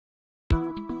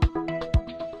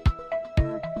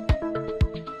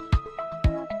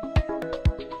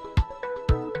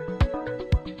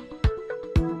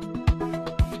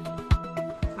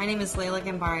name is Layla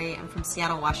Gambari. I'm from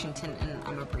Seattle, Washington, and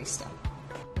I'm a barista.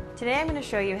 Today I'm going to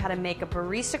show you how to make a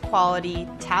barista-quality,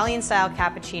 Italian-style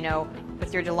cappuccino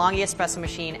with your DeLonghi espresso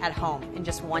machine at home in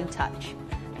just one touch.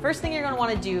 First thing you're going to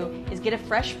want to do is get a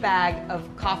fresh bag of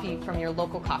coffee from your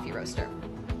local coffee roaster.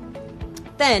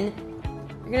 Then,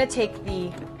 you're going to take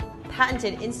the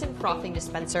patented instant frothing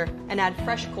dispenser and add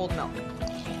fresh cold milk.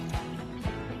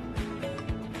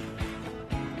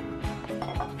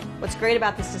 What's great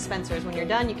about this dispenser is when you're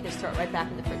done, you can just throw it right back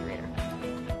in the refrigerator.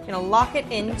 You're going to lock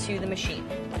it into the machine.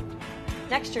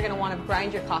 Next, you're going to want to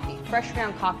grind your coffee. Fresh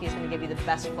ground coffee is going to give you the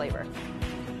best flavor.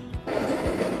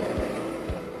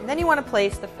 And then you want to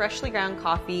place the freshly ground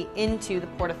coffee into the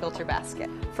portafilter basket.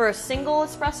 For a single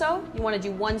espresso, you want to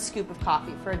do 1 scoop of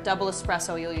coffee. For a double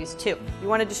espresso, you'll use 2. You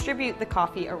want to distribute the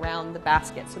coffee around the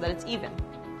basket so that it's even.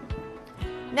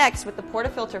 Next, with the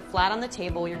portafilter flat on the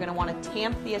table, you're going to want to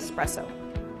tamp the espresso.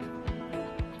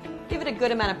 Give it a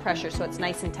good amount of pressure so it's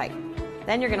nice and tight.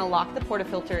 Then you're going to lock the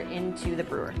portafilter into the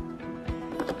brewer.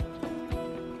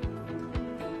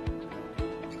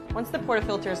 Once the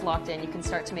portafilter is locked in, you can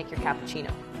start to make your cappuccino.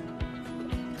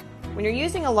 When you're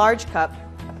using a large cup,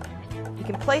 you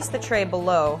can place the tray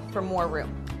below for more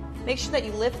room. Make sure that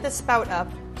you lift the spout up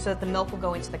so that the milk will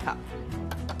go into the cup.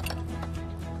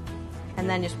 And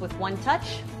then just with one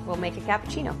touch, we'll make a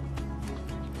cappuccino.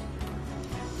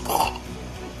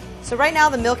 So right now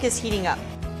the milk is heating up.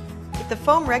 With the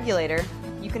foam regulator,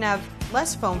 you can have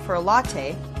less foam for a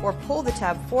latte or pull the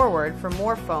tab forward for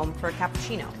more foam for a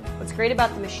cappuccino. What's great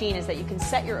about the machine is that you can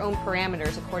set your own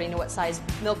parameters according to what size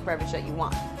milk beverage that you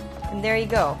want. And there you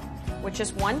go. With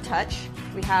just one touch,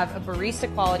 we have a barista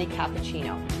quality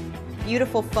cappuccino.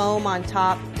 Beautiful foam on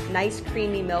top, nice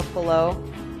creamy milk below,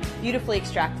 beautifully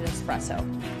extracted espresso.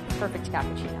 Perfect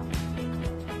cappuccino.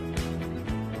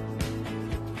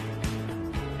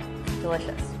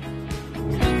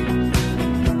 Delicious.